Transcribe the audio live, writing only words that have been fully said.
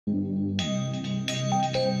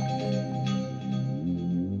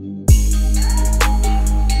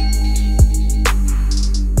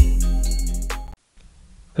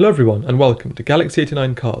Hello everyone and welcome to Galaxy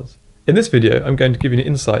 89 Cars. In this video I'm going to give you an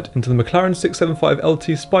insight into the McLaren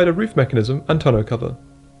 675LT spider roof mechanism and tonneau cover.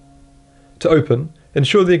 To open,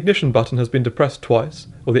 ensure the ignition button has been depressed twice,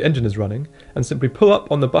 or the engine is running, and simply pull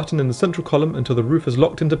up on the button in the central column until the roof is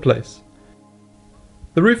locked into place.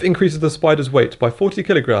 The roof increases the spider's weight by 40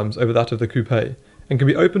 kilograms over that of the coupe, and can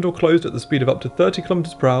be opened or closed at the speed of up to 30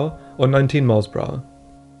 km per hour or 19 miles per hour.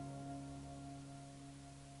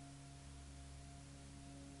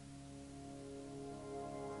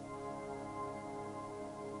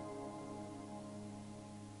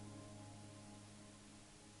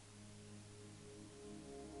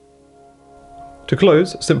 To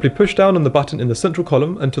close, simply push down on the button in the central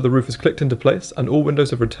column until the roof is clicked into place and all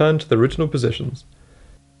windows have returned to their original positions.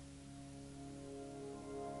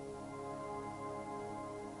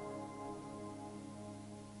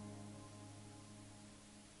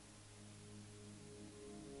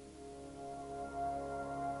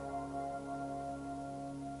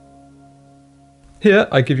 Here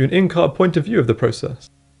I give you an in-car point of view of the process.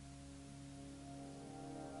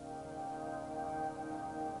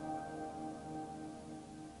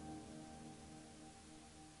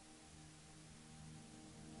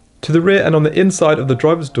 To the rear and on the inside of the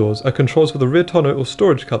driver's doors are controls for the rear tonneau or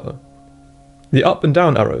storage cover. The up and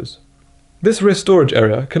down arrows. This rear storage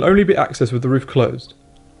area can only be accessed with the roof closed.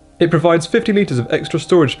 It provides 50 litres of extra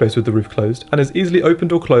storage space with the roof closed and is easily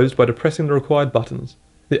opened or closed by depressing the required buttons,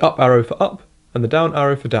 the up arrow for up and the down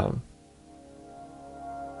arrow for down.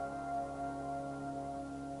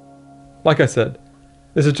 Like I said,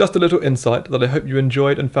 this is just a little insight that I hope you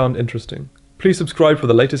enjoyed and found interesting. Please subscribe for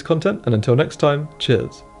the latest content and until next time,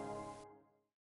 cheers.